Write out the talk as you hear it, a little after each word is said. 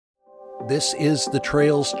This is the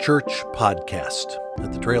Trails Church podcast.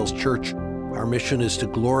 At the Trails Church, our mission is to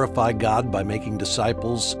glorify God by making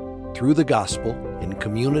disciples through the gospel in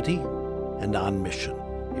community and on mission.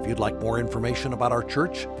 If you'd like more information about our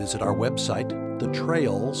church, visit our website,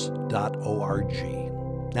 thetrails.org.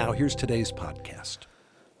 Now, here's today's podcast.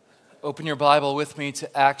 Open your Bible with me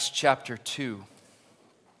to Acts chapter 2.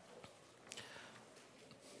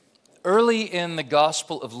 Early in the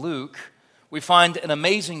Gospel of Luke, we find an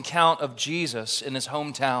amazing account of Jesus in his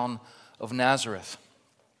hometown of Nazareth.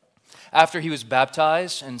 After he was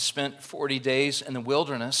baptized and spent 40 days in the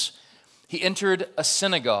wilderness, he entered a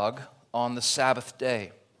synagogue on the Sabbath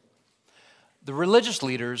day. The religious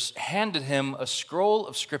leaders handed him a scroll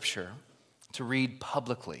of Scripture to read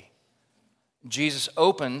publicly. Jesus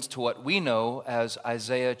opened to what we know as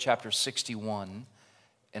Isaiah chapter 61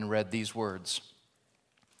 and read these words.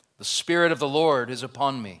 The Spirit of the Lord is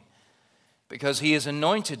upon me, because he has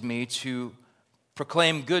anointed me to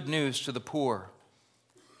proclaim good news to the poor.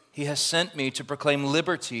 He has sent me to proclaim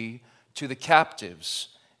liberty to the captives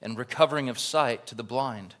and recovering of sight to the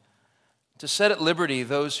blind, to set at liberty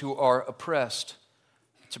those who are oppressed,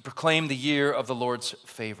 to proclaim the year of the Lord's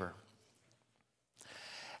favor.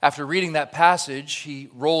 After reading that passage, he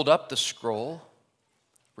rolled up the scroll,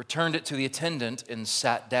 returned it to the attendant, and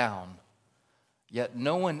sat down. Yet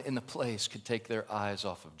no one in the place could take their eyes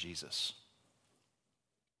off of Jesus.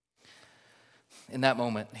 In that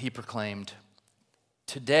moment, he proclaimed,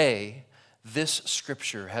 "Today, this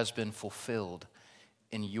scripture has been fulfilled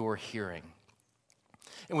in your hearing."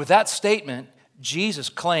 And with that statement, Jesus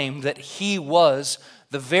claimed that he was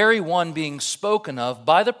the very one being spoken of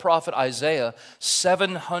by the prophet Isaiah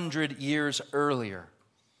 700 years earlier.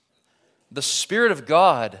 The Spirit of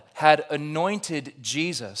God had anointed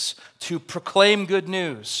Jesus to proclaim good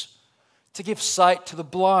news, to give sight to the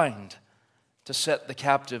blind, to set the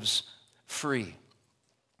captives free.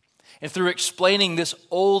 And through explaining this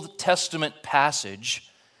Old Testament passage,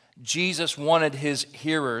 Jesus wanted his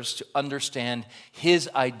hearers to understand his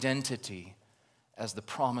identity as the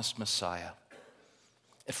promised Messiah.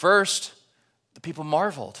 At first, the people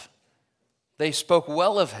marveled. They spoke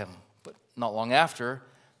well of him, but not long after,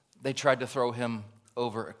 they tried to throw him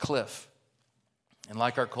over a cliff. And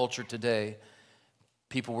like our culture today,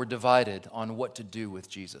 people were divided on what to do with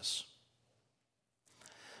Jesus.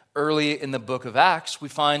 Early in the book of Acts, we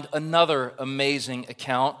find another amazing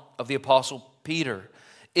account of the Apostle Peter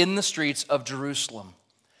in the streets of Jerusalem.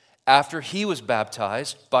 After he was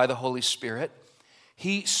baptized by the Holy Spirit,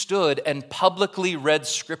 he stood and publicly read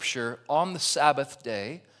Scripture on the Sabbath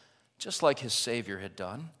day, just like his Savior had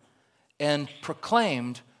done, and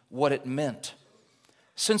proclaimed what it meant.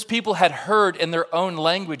 Since people had heard in their own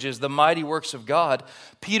languages the mighty works of God,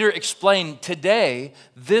 Peter explained, "Today,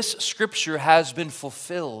 this Scripture has been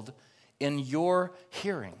fulfilled in your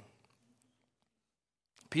hearing."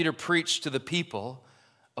 Peter preached to the people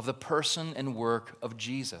of the person and work of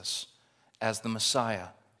Jesus as the Messiah.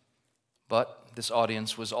 But this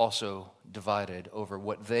audience was also divided over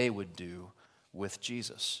what they would do with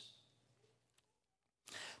Jesus.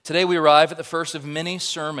 Today we arrive at the first of many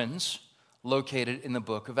sermons located in the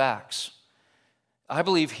book of Acts. I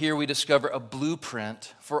believe here we discover a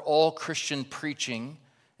blueprint for all Christian preaching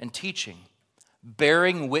and teaching,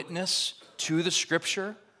 bearing witness to the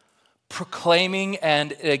Scripture, proclaiming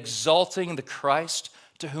and exalting the Christ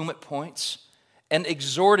to whom it points, and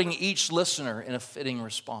exhorting each listener in a fitting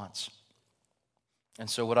response. And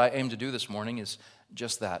so what I aim to do this morning is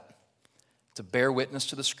just that, to bear witness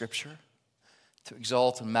to the Scripture, to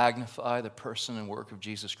exalt and magnify the person and work of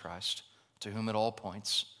Jesus Christ, to whom it all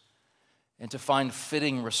points, and to find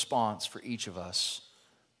fitting response for each of us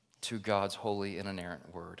to God's holy and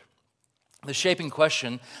inerrant word. The shaping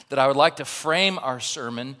question that I would like to frame our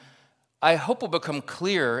sermon, I hope will become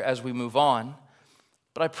clear as we move on,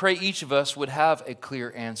 but I pray each of us would have a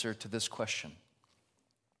clear answer to this question.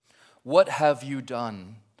 What have you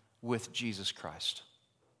done with Jesus Christ?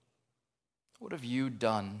 What have you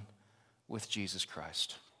done with Jesus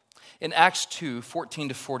Christ? In Acts 2, 14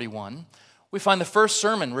 to 41, we find the first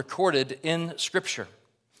sermon recorded in Scripture,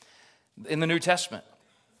 in the New Testament,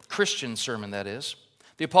 Christian sermon that is.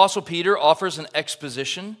 The Apostle Peter offers an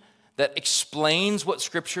exposition that explains what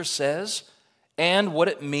Scripture says and what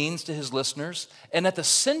it means to his listeners. And at the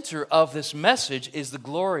center of this message is the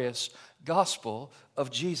glorious gospel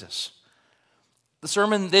of Jesus. The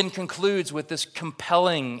sermon then concludes with this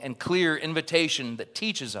compelling and clear invitation that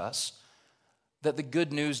teaches us that the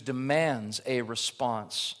good news demands a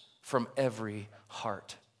response from every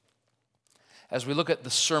heart. As we look at the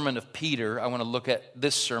sermon of Peter, I want to look at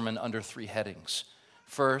this sermon under three headings.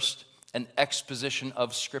 First, an exposition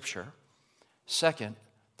of Scripture. Second,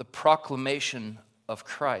 the proclamation of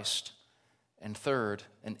Christ. And third,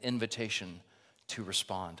 an invitation to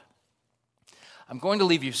respond. I'm going to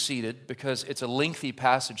leave you seated because it's a lengthy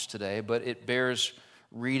passage today, but it bears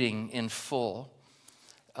reading in full.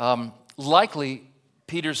 Likely,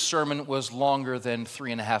 Peter's sermon was longer than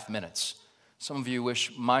 3.5 minutes. Some of you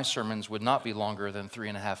wish my sermons would not be longer than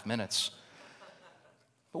 3.5 minutes.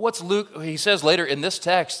 But what's Luke, he says later in this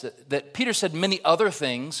text that Peter said many other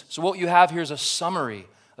things. So what you have here is a summary,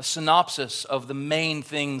 a synopsis of the main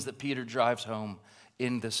things that Peter drives home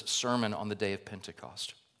in this sermon on the day of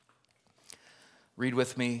Pentecost. Read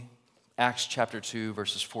with me Acts chapter 2,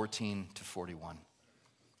 verses 14 to 41.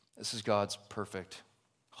 This is God's perfect,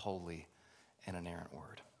 holy, and inerrant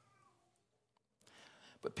word.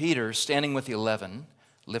 But Peter, standing with the 11,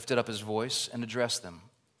 lifted up his voice and addressed them.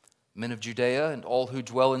 Men of Judea and all who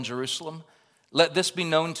dwell in Jerusalem, let this be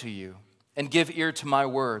known to you, and give ear to my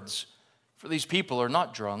words. For these people are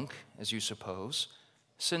not drunk, as you suppose,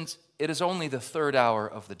 since it is only the 3rd hour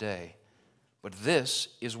of the day. But this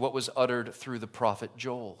is what was uttered through the prophet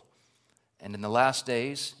Joel. And in the last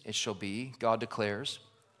days it shall be, God declares,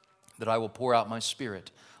 that I will pour out my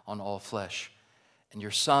Spirit on all flesh. And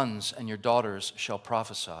your sons and your daughters shall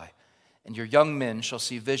prophesy, and your young men shall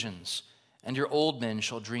see visions, and your old men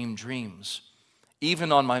shall dream dreams.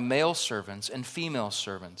 Even on my male servants and female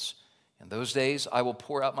servants, in those days I will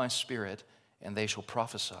pour out my Spirit, and they shall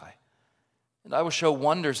prophesy. And I will show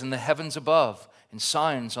wonders in the heavens above, and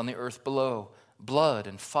signs on the earth below, blood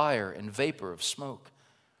and fire and vapor of smoke.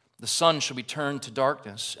 The sun shall be turned to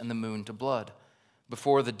darkness, and the moon to blood,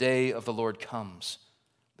 before the day of the Lord comes,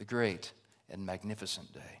 the great and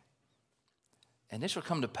magnificent day. And it shall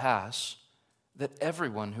come to pass that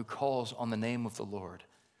everyone who calls on the name of the Lord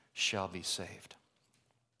shall be saved.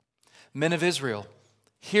 Men of Israel,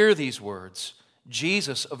 hear these words.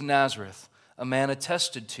 Jesus of Nazareth, a man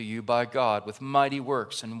attested to you by God with mighty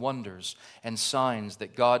works and wonders and signs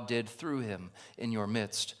that God did through him in your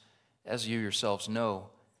midst, as you yourselves know.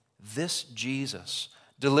 This Jesus,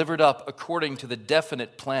 delivered up according to the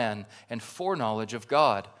definite plan and foreknowledge of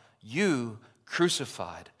God, you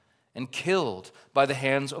crucified and killed by the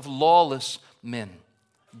hands of lawless men.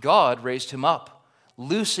 God raised him up,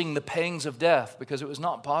 loosing the pangs of death, because it was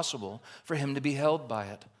not possible for him to be held by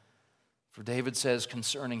it. For David says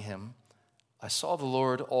concerning him, I saw the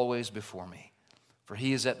Lord always before me, for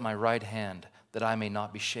he is at my right hand, that I may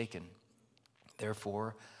not be shaken.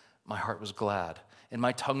 Therefore my heart was glad, and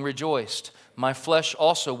my tongue rejoiced. My flesh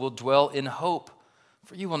also will dwell in hope,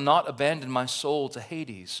 for you will not abandon my soul to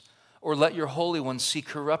Hades, or let your Holy One see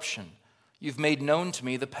corruption. You've made known to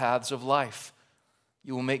me the paths of life.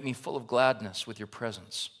 You will make me full of gladness with your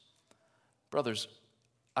presence. Brothers,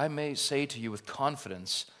 I may say to you with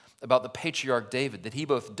confidence about the patriarch David that he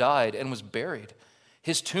both died and was buried.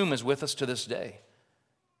 His tomb is with us to this day.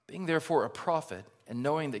 Being therefore a prophet, and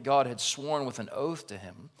knowing that God had sworn with an oath to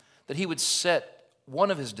him that he would set one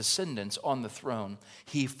of his descendants on the throne,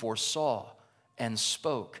 he foresaw and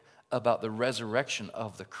spoke about the resurrection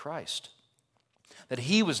of the Christ, that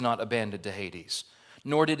he was not abandoned to Hades,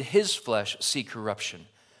 nor did his flesh see corruption.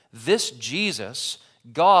 This Jesus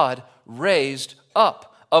God raised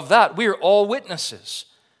up. Of that we are all witnesses.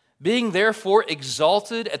 Being therefore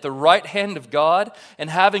exalted at the right hand of God, and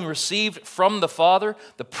having received from the Father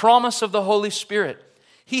the promise of the Holy Spirit,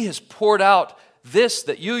 he has poured out this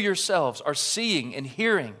that you yourselves are seeing and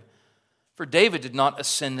hearing. For David did not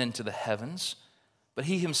ascend into the heavens, but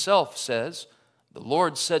he himself says, the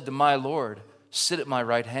Lord said to my Lord, sit at my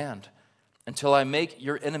right hand, until I make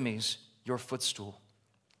your enemies your footstool.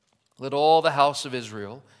 Let all the house of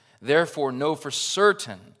Israel therefore know for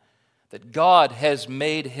certain that God has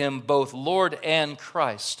made him both Lord and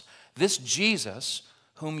Christ, this Jesus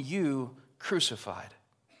whom you crucified.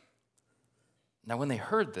 Now when they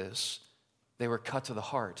heard this, they were cut to the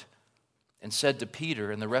heart, and said to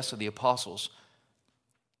Peter and the rest of the apostles,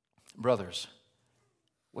 brothers,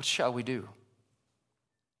 what shall we do?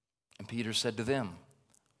 And Peter said to them,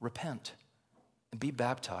 repent and be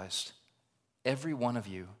baptized, every one of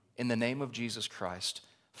you, in the name of Jesus Christ,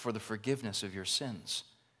 for the forgiveness of your sins,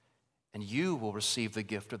 and you will receive the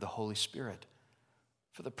gift of the Holy Spirit.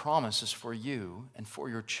 For the promise is for you and for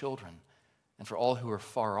your children and for all who are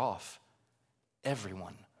far off,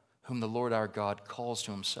 everyone whom the Lord our God calls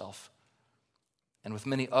to himself. And with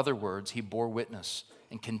many other words he bore witness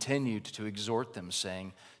and continued to exhort them,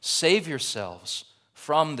 saying, save yourselves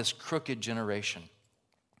from this crooked generation.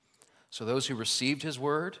 So those who received his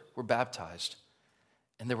word were baptized,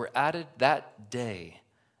 and there were added that day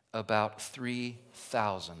about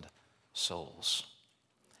 3,000 souls.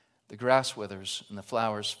 The grass withers and the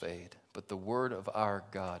flowers fade, but the word of our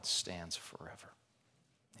God stands forever.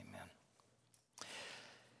 Amen.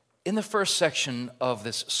 In the first section of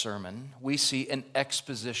this sermon, we see an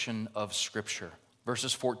exposition of Scripture,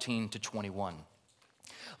 verses 14 to 21.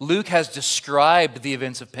 Luke has described the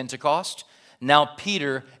events of Pentecost. Now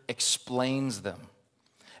Peter explains them.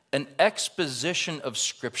 An exposition of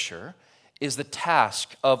Scripture is the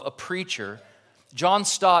task of a preacher. John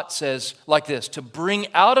Stott says like this, to bring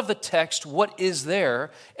out of the text what is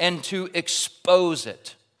there and to expose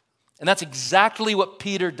it. And that's exactly what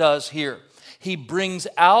Peter does here. He brings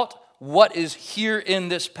out what is here in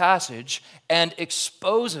this passage and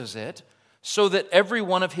exposes it so that every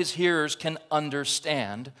one of his hearers can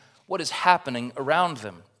understand what is happening around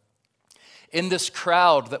them. In this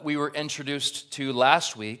crowd that we were introduced to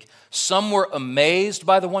last week, some were amazed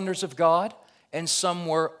by the wonders of God and some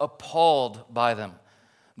were appalled by them.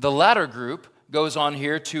 The latter group goes on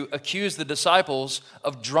here to accuse the disciples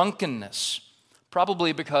of drunkenness,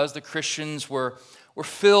 probably because the Christians were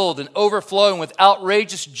filled and overflowing with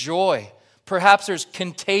outrageous joy. Perhaps there's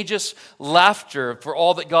contagious laughter for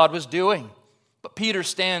all that God was doing. But Peter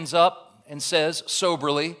stands up and says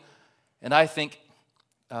soberly, and I think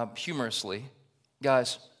humorously,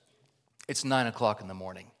 guys, it's 9 o'clock in the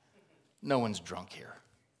morning. No one's drunk here.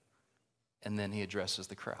 And then he addresses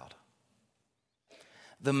the crowd.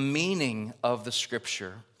 The meaning of the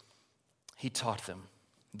Scripture, he taught them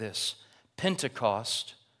this.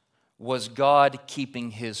 Pentecost was God keeping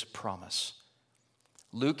his promise.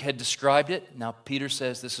 Luke had described it. Now Peter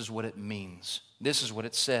says this is what it means. This is what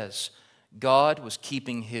it says. God was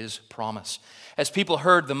keeping his promise. As people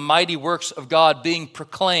heard the mighty works of God being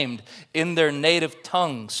proclaimed in their native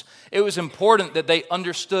tongues, it was important that they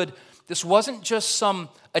understood this wasn't just some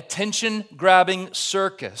attention-grabbing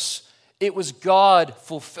circus. It was God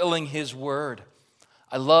fulfilling his word.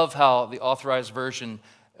 I love how the Authorized Version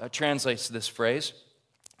translates this phrase.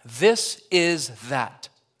 This is that.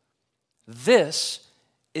 This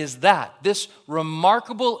is that. This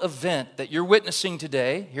remarkable event that you're witnessing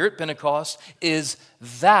today here at Pentecost is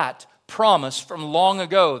that promise from long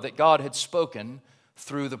ago that God had spoken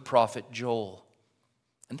through the prophet Joel.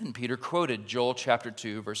 And then Peter quoted Joel chapter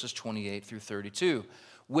 2, verses 28 through 32,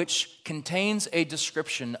 which contains a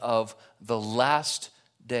description of the last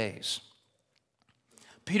days.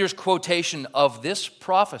 Peter's quotation of this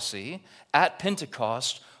prophecy at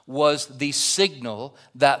Pentecost was the signal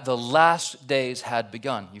that the last days had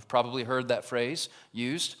begun. You've probably heard that phrase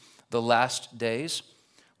used, the last days.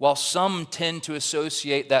 While some tend to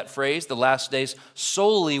associate that phrase, the last days,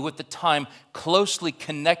 solely with the time closely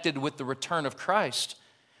connected with the return of Christ,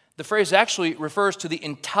 the phrase actually refers to the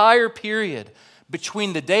entire period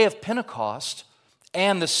between the day of Pentecost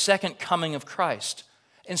and the second coming of Christ.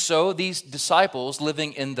 And so these disciples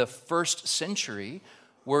living in the first century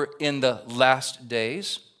were in the last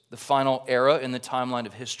days, the final era in the timeline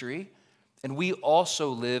of history, and we also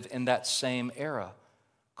live in that same era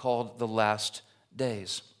called the last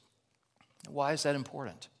days. Why is that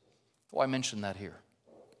important? Why mention that here?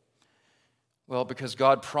 Well, because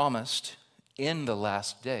God promised in the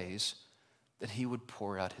last days that he would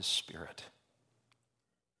pour out his Spirit.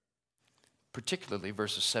 Particularly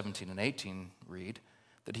verses 17 and 18 read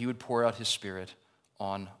that he would pour out his Spirit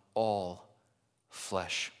on all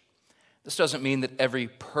flesh. This doesn't mean that every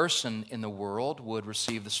person in the world would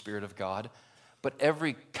receive the Spirit of God, but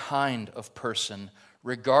every kind of person,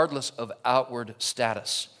 regardless of outward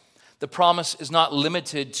status. The promise is not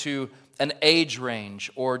limited to an age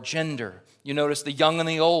range or gender. You notice the young and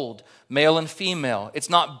the old, male and female. It's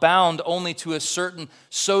not bound only to a certain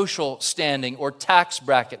social standing or tax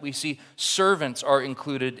bracket. We see servants are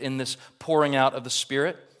included in this pouring out of the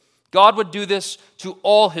Spirit. God would do this to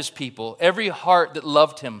all his people, every heart that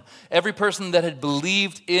loved him, every person that had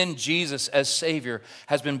believed in Jesus as Savior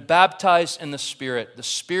has been baptized in the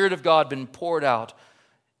Spirit of God been poured out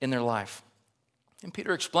in their life. And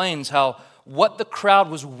Peter explains how what the crowd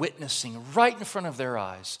was witnessing right in front of their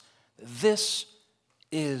eyes, this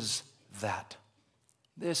is that.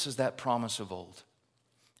 This is that promise of old.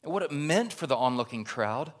 And what it meant for the onlooking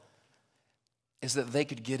crowd is that they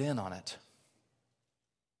could get in on it.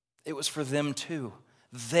 It was for them too.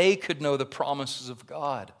 They could know the promises of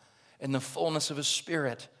God and the fullness of his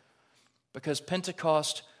Spirit, because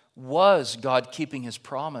Pentecost was God keeping his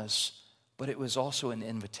promise, but it was also an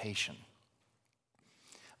invitation.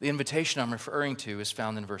 The invitation I'm referring to is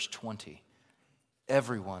found in verse 20.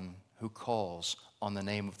 Everyone who calls on the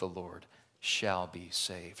name of the Lord shall be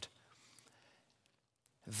saved.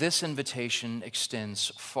 This invitation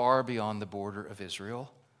extends far beyond the border of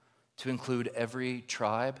Israel to include every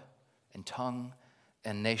tribe and tongue,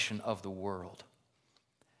 and nation of the world.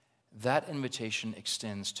 That invitation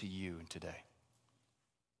extends to you today.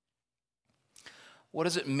 What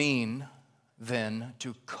does it mean, then,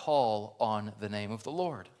 to call on the name of the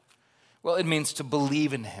Lord? Well, it means to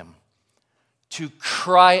believe in Him, to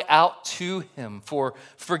cry out to Him for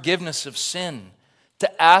forgiveness of sin,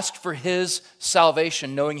 to ask for His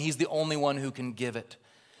salvation, knowing He's the only one who can give it.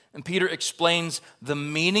 And Peter explains the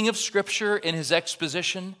meaning of Scripture in his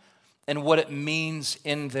exposition and what it means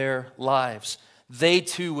in their lives. They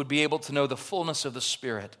too would be able to know the fullness of the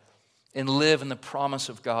Spirit and live in the promise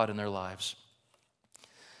of God in their lives.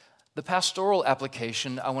 The pastoral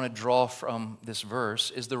application I want to draw from this verse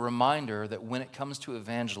is the reminder that when it comes to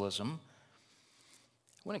evangelism,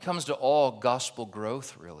 when it comes to all gospel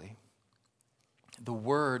growth, really, the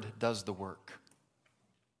Word does the work.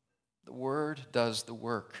 The Word does the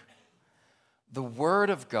work. The Word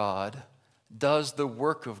of God does the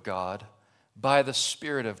work of God by the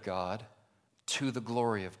Spirit of God to the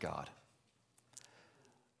glory of God.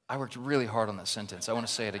 I worked really hard on that sentence. I want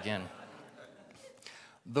to say it again.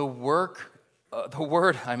 The word,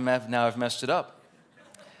 I've messed it up.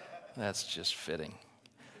 That's just fitting.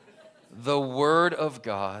 The Word of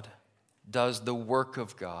God does the work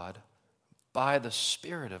of God by the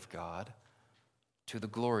Spirit of God to the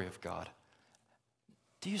glory of God.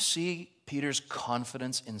 Do you see Peter's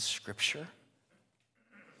confidence in Scripture?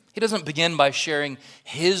 He doesn't begin by sharing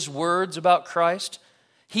his words about Christ.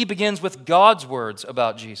 He begins with God's words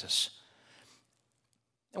about Jesus.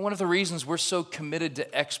 And one of the reasons we're so committed to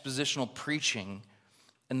expositional preaching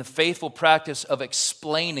and the faithful practice of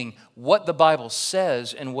explaining what the Bible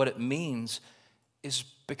says and what it means is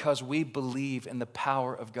because we believe in the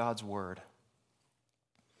power of God's Word.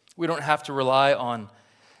 We don't have to rely on,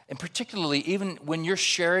 and particularly even when you're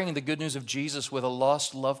sharing the good news of Jesus with a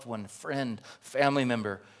lost loved one, friend, family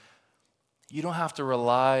member, you don't have to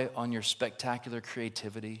rely on your spectacular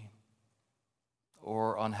creativity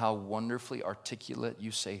or on how wonderfully articulate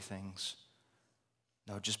you say things.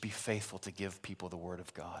 No, just be faithful to give people the Word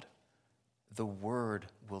of God. The Word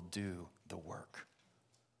will do the work.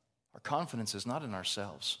 Our confidence is not in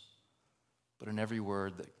ourselves, but in every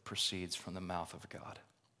word that proceeds from the mouth of God.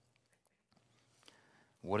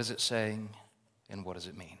 What is it saying, and what does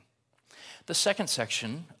it mean? The second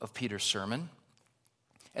section of Peter's sermon,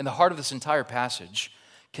 and the heart of this entire passage,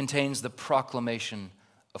 contains the proclamation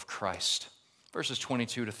of Christ. Verses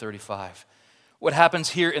 22 to 35. What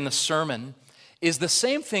happens here in the sermon is the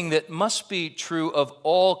same thing that must be true of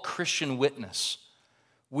all Christian witness.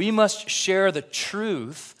 We must share the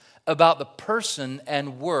truth about the person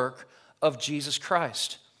and work of Jesus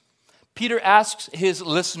Christ. Peter asks his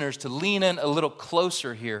listeners to lean in a little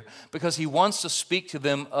closer here because he wants to speak to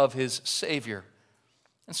them of his Savior.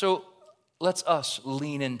 And so let's us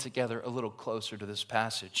lean in together a little closer to this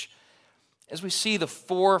passage as we see the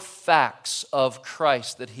four facts of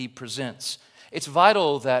Christ that he presents. It's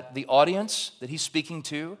vital that the audience that he's speaking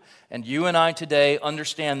to and you and I today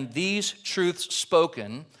understand these truths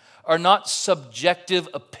spoken are not subjective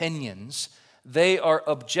opinions. They are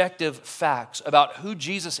objective facts about who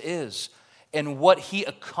Jesus is and what he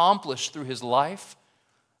accomplished through his life,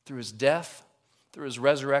 through his death, through his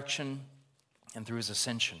resurrection, and through his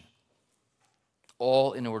ascension,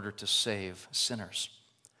 all in order to save sinners.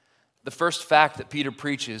 The first fact that Peter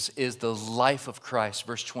preaches is the life of Christ,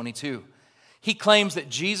 verse 22. He claims that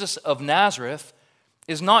Jesus of Nazareth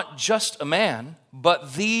is not just a man,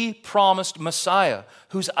 but the promised Messiah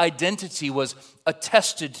whose identity was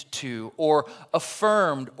attested to or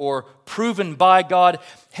affirmed or proven by God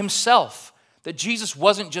himself. That Jesus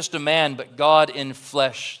wasn't just a man, but God in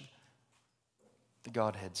flesh, the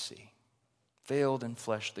Godhead see. Veiled in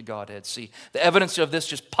flesh, the Godhead see. The evidence of this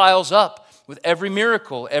just piles up with every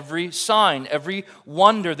miracle, every sign, every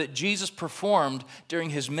wonder that Jesus performed during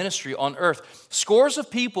his ministry on earth. Scores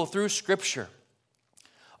of people through Scripture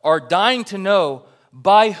are dying to know,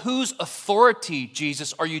 by whose authority,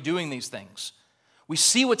 Jesus, are you doing these things? We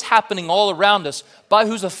see what's happening all around us. By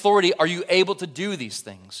whose authority are you able to do these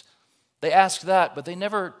things? They ask that, but they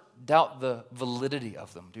never doubt the validity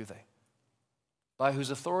of them, do they? By whose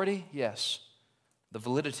authority? Yes. The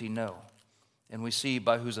validity, no. And we see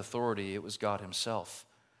by whose authority it was God himself.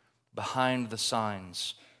 Behind the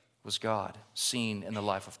signs was God, seen in the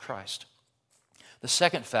life of Christ. The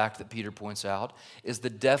second fact that Peter points out is the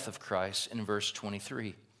death of Christ in verse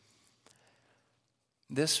 23.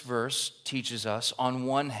 This verse teaches us, on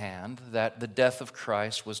one hand, that the death of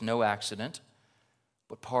Christ was no accident,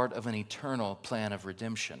 but part of an eternal plan of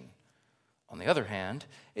redemption. On the other hand,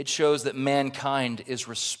 it shows that mankind is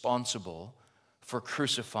responsible for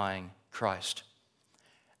crucifying Christ.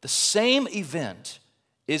 The same event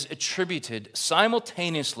is attributed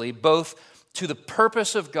simultaneously both to the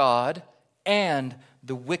purpose of God and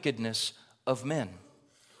the wickedness of men.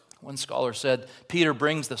 One scholar said, Peter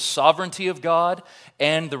brings the sovereignty of God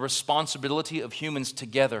and the responsibility of humans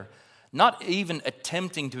together, not even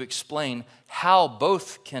attempting to explain how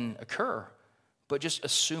both can occur, but just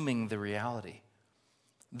assuming the reality.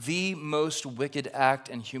 The most wicked act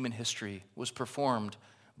in human history was performed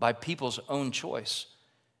by people's own choice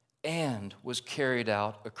and was carried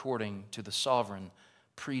out according to the sovereign,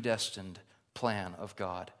 predestined plan of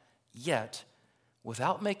God, yet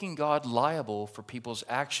without making God liable for people's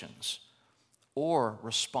actions or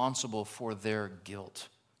responsible for their guilt.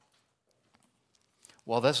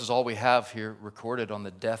 While this is all we have here recorded on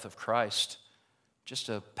the death of Christ, just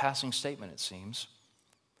a passing statement, it seems,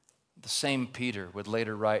 the same Peter would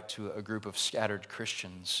later write to a group of scattered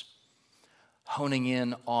Christians, honing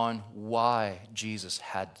in on why Jesus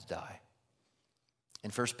had to die.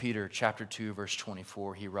 In 1 Peter chapter 2, verse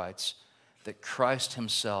 24, he writes that Christ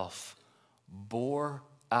himself bore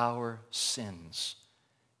our sins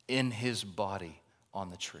in his body on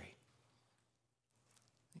the tree.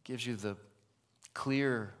 It gives you the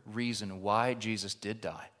clear reason why Jesus did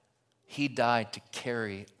die. He died to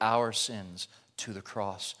carry our sins to the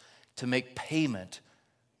cross, to make payment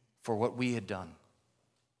for what we had done.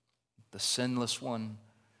 The sinless one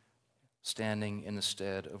standing in the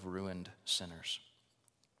stead of ruined sinners.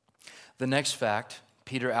 The next fact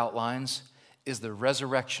Peter outlines is the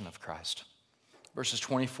resurrection of Christ, verses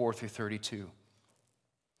 24 through 32.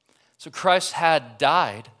 So Christ had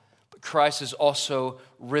died, but Christ is also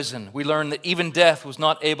risen. We learn that even death was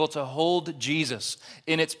not able to hold Jesus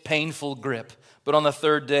in its painful grip, but on the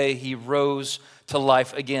third day he rose to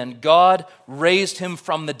life again. God raised him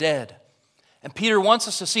from the dead. And Peter wants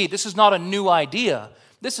us to see this is not a new idea.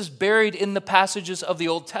 This is buried in the passages of the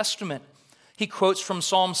Old Testament. He quotes from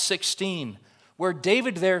Psalm 16, where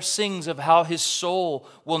David there sings of how his soul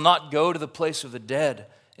will not go to the place of the dead,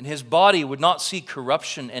 and his body would not see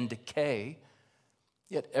corruption and decay.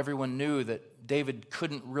 Yet everyone knew that David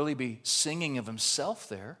couldn't really be singing of himself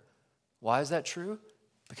there. Why is that true?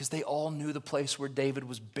 Because they all knew the place where David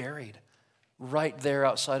was buried, right there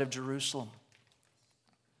outside of Jerusalem.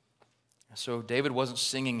 So David wasn't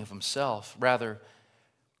singing of himself. Rather,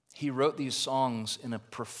 he wrote these songs in a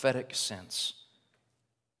prophetic sense,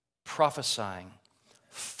 prophesying,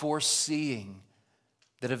 foreseeing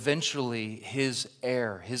that eventually his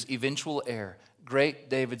heir, his eventual heir, great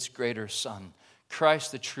David's greater son,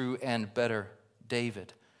 Christ the true and better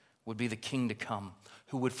David, would be the king to come,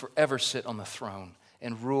 who would forever sit on the throne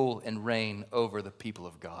and rule and reign over the people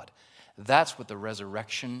of God. That's what the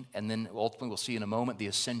resurrection, and then ultimately we'll see in a moment, the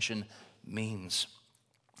ascension means.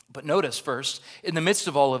 But notice first, in the midst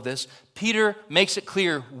of all of this, Peter makes it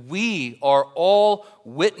clear we are all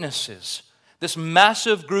witnesses. This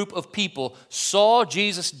massive group of people saw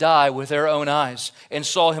Jesus die with their own eyes and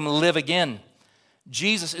saw him live again.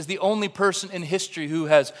 Jesus is the only person in history who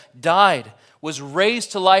has died, was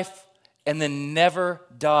raised to life, and then never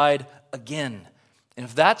died again. And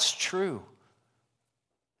if that's true,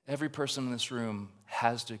 every person in this room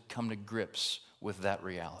has to come to grips with that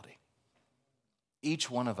reality.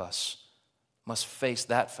 Each one of us must face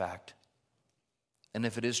that fact. And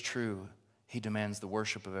if it is true, he demands the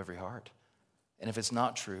worship of every heart. And if it's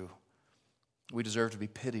not true, we deserve to be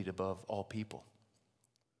pitied above all people.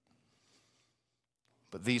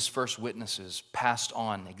 But these first witnesses passed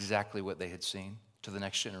on exactly what they had seen to the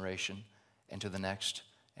next generation and to the next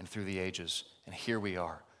and through the ages. And here we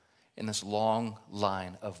are in this long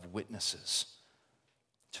line of witnesses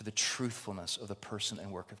to the truthfulness of the person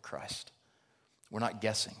and work of Christ. We're not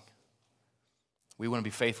guessing. We want to be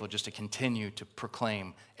faithful just to continue to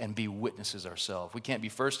proclaim and be witnesses ourselves. We can't be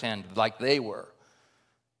firsthand like they were.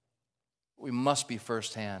 We must be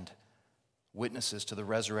firsthand witnesses to the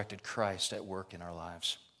resurrected Christ at work in our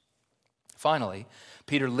lives. Finally,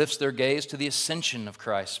 Peter lifts their gaze to the ascension of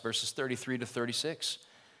Christ, verses 33 to 36.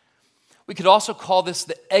 We could also call this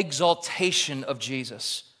the exaltation of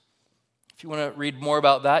Jesus. If you want to read more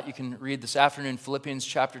about that, you can read this afternoon Philippians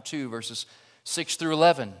chapter 2, verses 6 through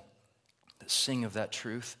 11, that sing of that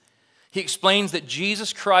truth. He explains that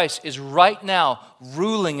Jesus Christ is right now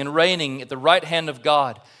ruling and reigning at the right hand of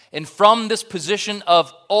God. And from this position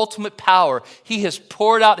of ultimate power, he has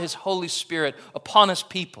poured out his Holy Spirit upon his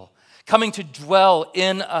people, coming to dwell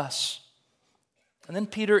in us. And then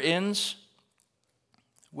Peter ends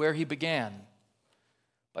where he began,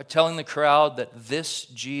 by telling the crowd that this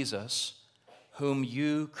Jesus, whom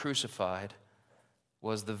you crucified,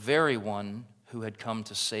 was the very one who had come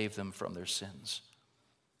to save them from their sins.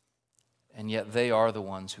 And yet they are the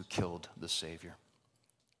ones who killed the Savior.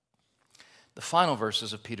 The final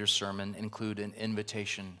verses of Peter's sermon include an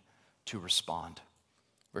invitation to respond,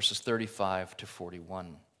 verses 35 to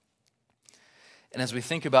 41. And as we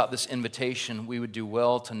think about this invitation, we would do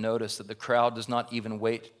well to notice that the crowd does not even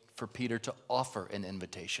wait for Peter to offer an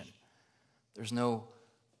invitation. There's no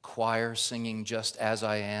choir singing "Just As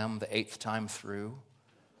I Am" the 8th time through.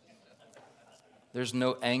 There's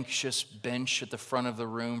no anxious bench at the front of the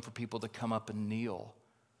room for people to come up and kneel.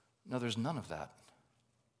 No, there's none of that.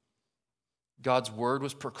 God's word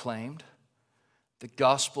was proclaimed, the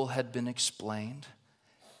gospel had been explained,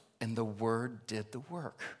 and the word did the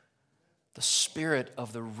work. The Spirit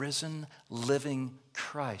of the risen, living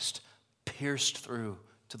Christ pierced through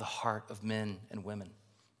to the heart of men and women.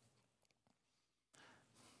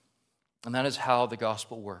 And that is how the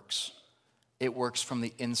gospel works. It works from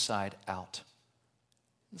the inside out.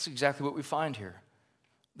 That's exactly what we find here.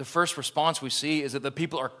 The first response we see is that the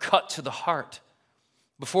people are cut to the heart.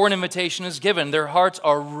 Before an invitation is given, their hearts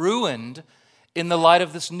are ruined in the light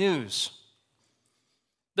of this news.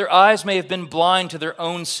 Their eyes may have been blind to their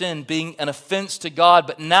own sin, being an offense to God,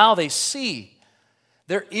 but now they see.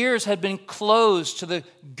 Their ears had been closed to the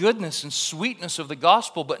goodness and sweetness of the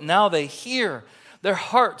gospel, but now they hear. Their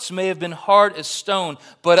hearts may have been hard as stone,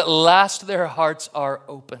 but at last their hearts are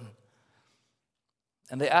open.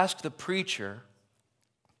 And they ask the preacher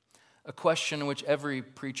a question which every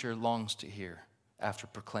preacher longs to hear after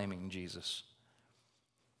proclaiming Jesus.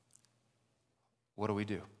 What do we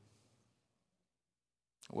do?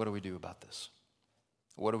 What do we do about this?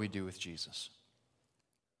 What do we do with Jesus?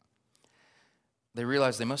 They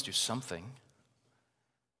realize they must do something.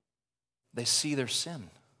 They see their sin.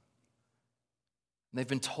 They've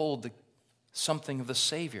been told something of the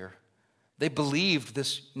Savior. They believed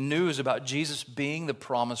this news about Jesus being the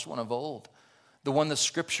promised one of old, the one the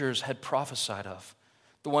Scriptures had prophesied of,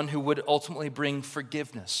 the one who would ultimately bring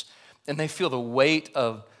forgiveness. And they feel the weight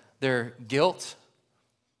of their guilt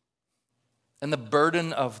and the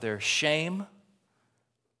burden of their shame.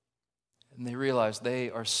 And they realize they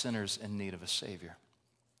are sinners in need of a Savior.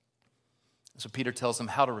 So Peter tells them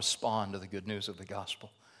how to respond to the good news of the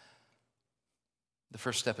gospel. The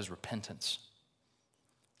first step is repentance.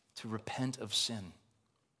 To repent of sin.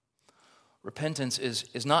 Repentance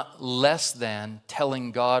is not less than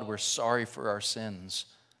telling God we're sorry for our sins,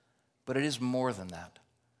 but it is more than that.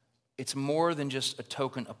 It's more than just a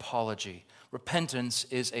token apology. Repentance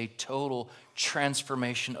is a total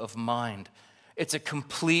transformation of mind. It's a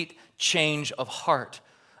complete change of heart,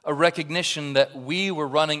 a recognition that we were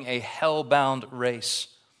running a hell-bound race,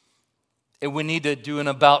 and we need to do an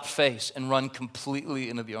about-face and run completely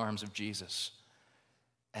into the arms of Jesus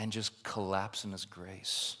and just collapse in His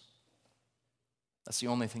grace. That's the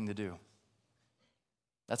only thing to do.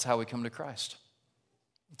 That's how we come to Christ.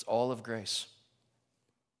 It's all of grace.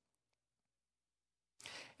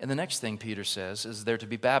 And the next thing Peter says is they're to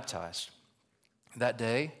be baptized. That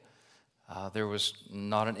day, there was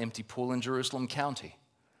not an empty pool in Jerusalem County.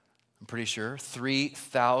 I'm pretty sure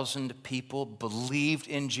 3,000 people believed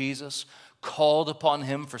in Jesus, called upon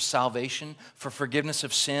Him for salvation, for forgiveness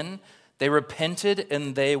of sin. They repented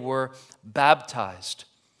and they were baptized.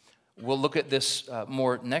 We'll look at this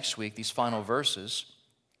more next week, these final verses,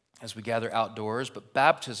 as we gather outdoors. But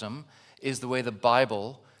baptism is the way the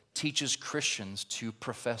Bible teaches Christians to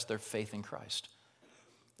profess their faith in Christ.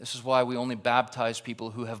 This is why we only baptize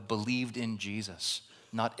people who have believed in Jesus,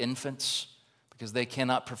 not infants, because they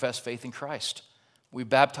cannot profess faith in Christ. We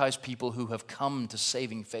baptize people who have come to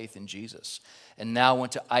saving faith in Jesus and now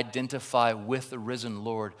want to identify with the risen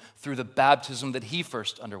Lord through the baptism that He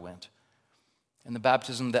first underwent, and the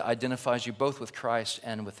baptism that identifies you both with Christ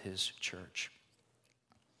and with His church.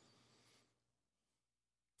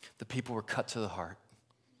 The people were cut to the heart.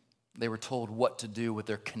 They were told what to do with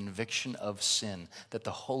their conviction of sin that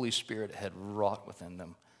the Holy Spirit had wrought within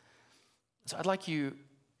them. So I'd like you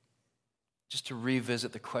just to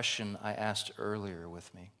revisit the question I asked earlier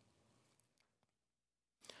with me.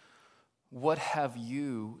 What have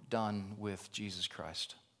you done with Jesus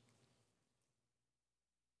Christ?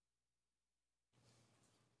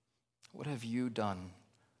 What have you done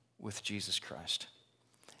with Jesus Christ?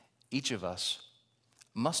 Each of us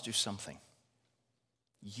must do something.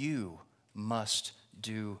 You must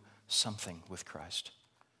do something with Christ.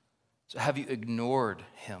 So have you ignored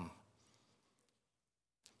Him?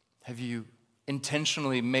 Have you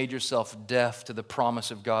intentionally made yourself deaf to the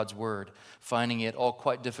promise of God's word, finding it all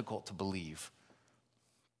quite difficult to believe?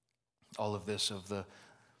 All of this of the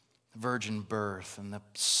virgin birth and the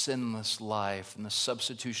sinless life and the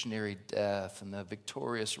substitutionary death and the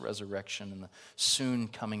victorious resurrection and the soon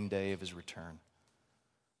coming day of His return.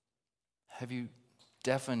 Have you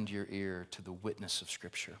deafened your ear to the witness of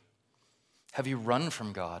Scripture? Have you run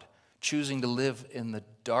from God, choosing to live in the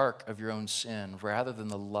dark of your own sin rather than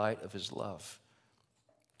the light of his love?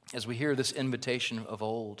 As we hear this invitation of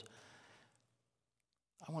old,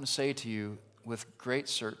 I want to say to you with great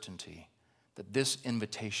certainty that this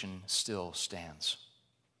invitation still stands.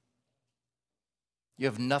 You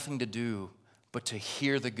have nothing to do but to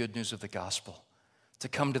hear the good news of the gospel, to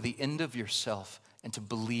come to the end of yourself and to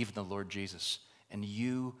believe in the Lord Jesus, and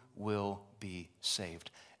you will be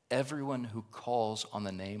saved. Everyone who calls on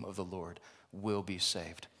the name of the Lord will be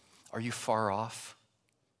saved. Are you far off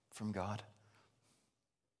from God?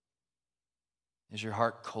 Is your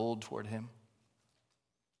heart cold toward him?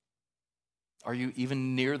 Are you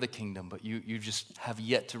even near the kingdom, but you just have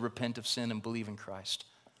yet to repent of sin and believe in Christ?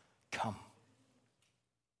 Come.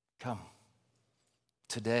 Come.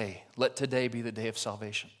 Today, let today be the day of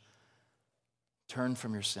salvation. Turn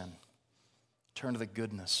from your sin. Turn to the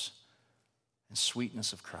goodness and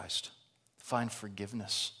sweetness of Christ. Find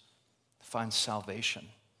forgiveness. Find salvation.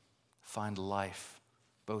 Find life,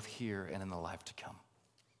 both here and in the life to come.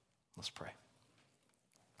 Let's pray.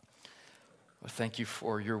 Well, thank you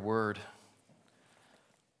for your word.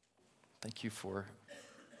 Thank you for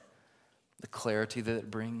the clarity that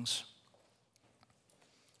it brings,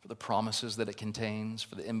 for the promises that it contains,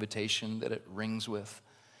 for the invitation that it rings with.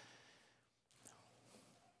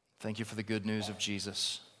 Thank you for the good news of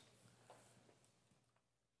Jesus,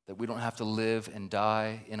 that we don't have to live and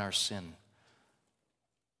die in our sin,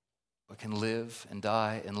 but can live and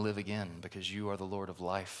die and live again because you are the Lord of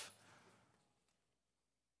life.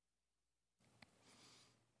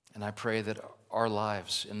 And I pray that our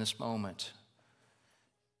lives in this moment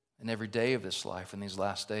and every day of this life in these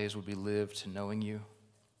last days would be lived to knowing you,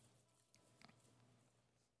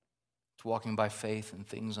 to walking by faith in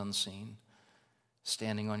things unseen,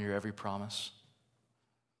 standing on your every promise,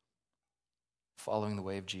 following the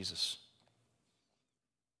way of Jesus.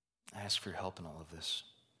 I ask for your help in all of this.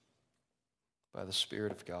 By the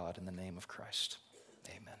Spirit of God, in the name of Christ.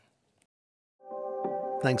 Amen.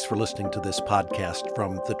 Thanks for listening to this podcast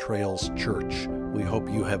from the Trails Church. We hope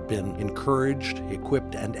you have been encouraged,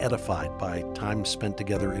 equipped, and edified by time spent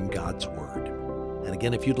together in God's Word. And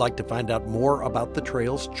again, if you'd like to find out more about the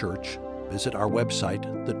Trails Church, visit our website,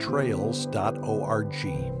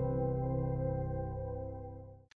 thetrails.org.